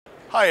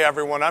Hi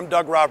everyone, I'm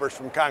Doug Roberts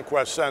from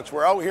Conquest Scents.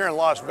 We're out here in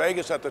Las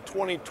Vegas at the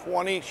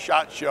 2020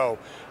 SHOT Show.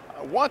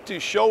 I want to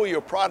show you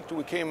a product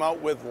we came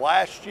out with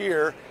last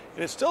year,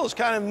 and it still is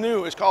kind of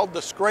new. It's called the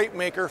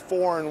ScrapeMaker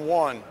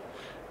 4-in-1.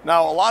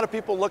 Now, a lot of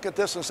people look at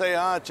this and say,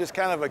 it's just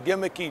kind of a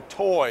gimmicky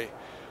toy.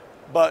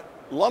 But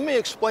let me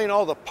explain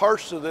all the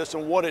parts to this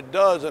and what it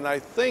does, and I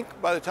think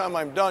by the time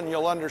I'm done,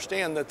 you'll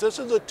understand that this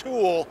is a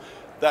tool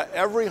that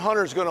every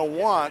hunter is going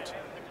to want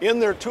in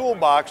their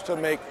toolbox to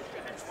make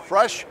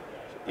fresh,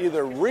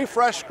 either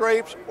refresh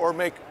scrapes or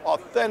make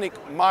authentic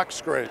mock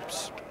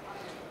scrapes.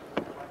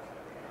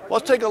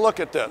 Let's take a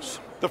look at this.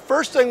 The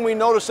first thing we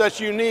notice that's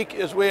unique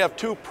is we have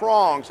two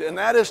prongs, and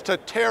that is to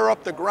tear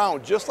up the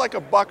ground, just like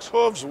a buck's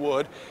hooves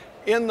would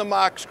in the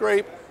mock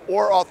scrape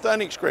or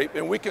authentic scrape,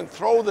 and we can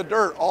throw the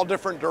dirt all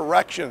different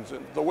directions,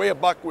 and the way a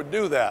buck would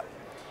do that.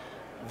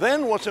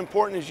 Then what's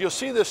important is you'll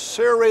see this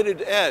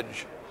serrated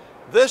edge.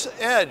 This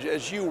edge,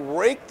 as you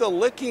rake the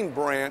licking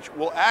branch,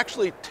 will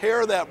actually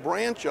tear that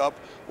branch up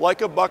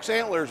like a buck's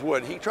antlers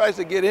would. He tries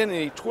to get in and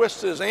he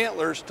twists his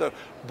antlers to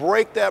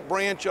break that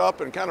branch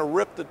up and kind of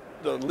rip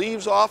the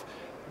leaves off.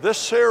 This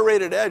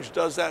serrated edge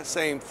does that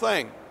same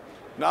thing.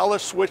 Now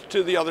let's switch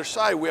to the other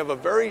side. We have a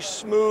very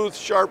smooth,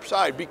 sharp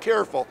side. Be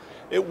careful,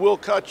 it will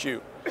cut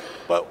you.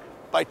 But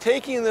by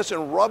taking this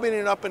and rubbing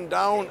it up and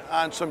down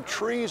on some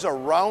trees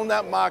around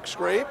that mock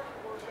scrape,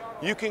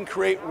 you can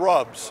create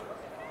rubs.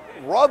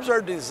 Rubs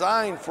are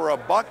designed for a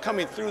buck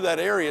coming through that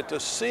area to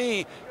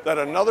see that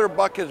another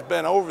buck has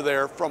been over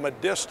there from a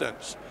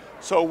distance.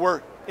 So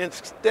we're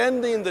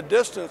extending the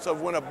distance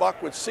of when a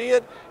buck would see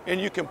it, and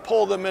you can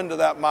pull them into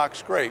that mock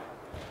scrape.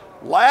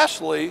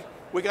 Lastly,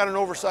 we got an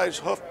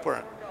oversized hoof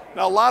print.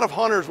 Now, a lot of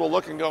hunters will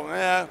look and go,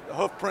 the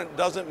hoof print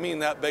doesn't mean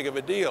that big of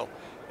a deal.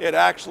 It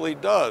actually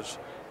does.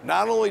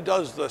 Not only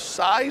does the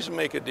size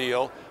make a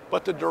deal,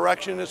 but the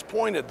direction is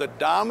pointed. The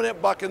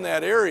dominant buck in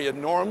that area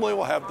normally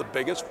will have the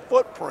biggest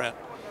footprint.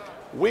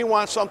 We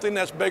want something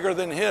that's bigger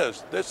than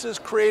his. This is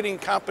creating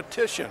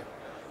competition.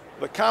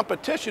 The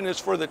competition is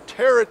for the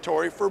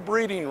territory for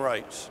breeding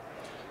rights.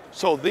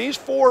 So these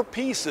four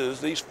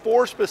pieces, these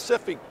four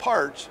specific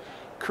parts,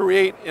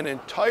 create an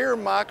entire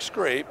mock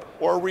scrape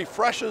or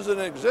refreshes an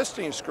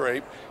existing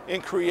scrape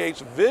and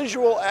creates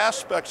visual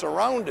aspects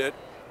around it,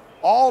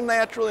 all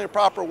naturally in a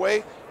proper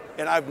way.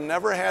 And I've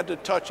never had to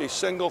touch a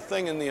single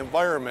thing in the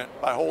environment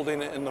by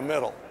holding it in the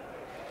middle.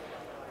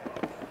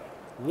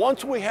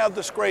 Once we have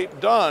the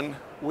scrape done,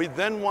 we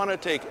then want to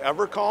take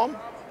Evercalm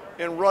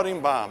and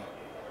rutting balm,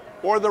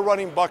 or the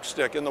rutting buck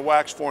stick in the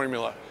wax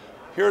formula.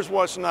 Here's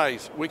what's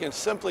nice. We can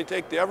simply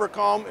take the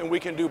Evercalm and we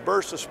can do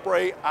bursts of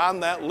spray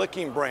on that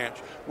licking branch.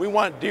 We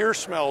want deer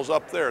smells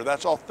up there.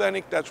 That's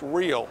authentic, that's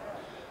real.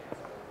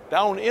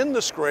 Down in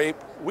the scrape,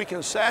 we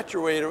can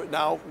saturate it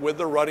now with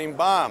the rutting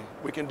balm.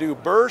 We can do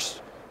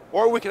bursts,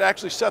 or we could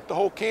actually set the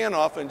whole can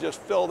off and just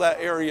fill that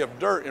area of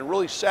dirt and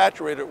really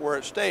saturate it where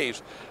it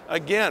stays.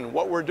 Again,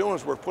 what we're doing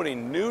is we're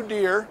putting new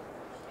deer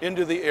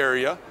into the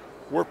area.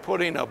 We're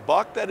putting a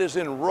buck that is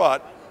in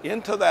rut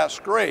into that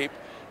scrape.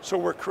 So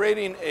we're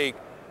creating a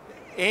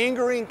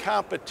angering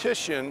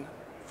competition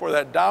for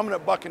that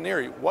dominant buck in the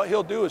area. What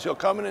he'll do is he'll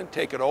come in and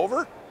take it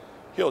over.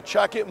 He'll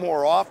check it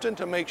more often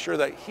to make sure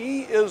that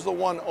he is the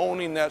one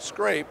owning that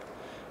scrape.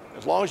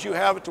 As long as you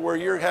have it to where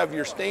you have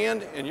your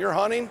stand and you're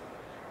hunting,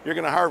 you're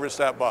going to harvest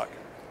that buck.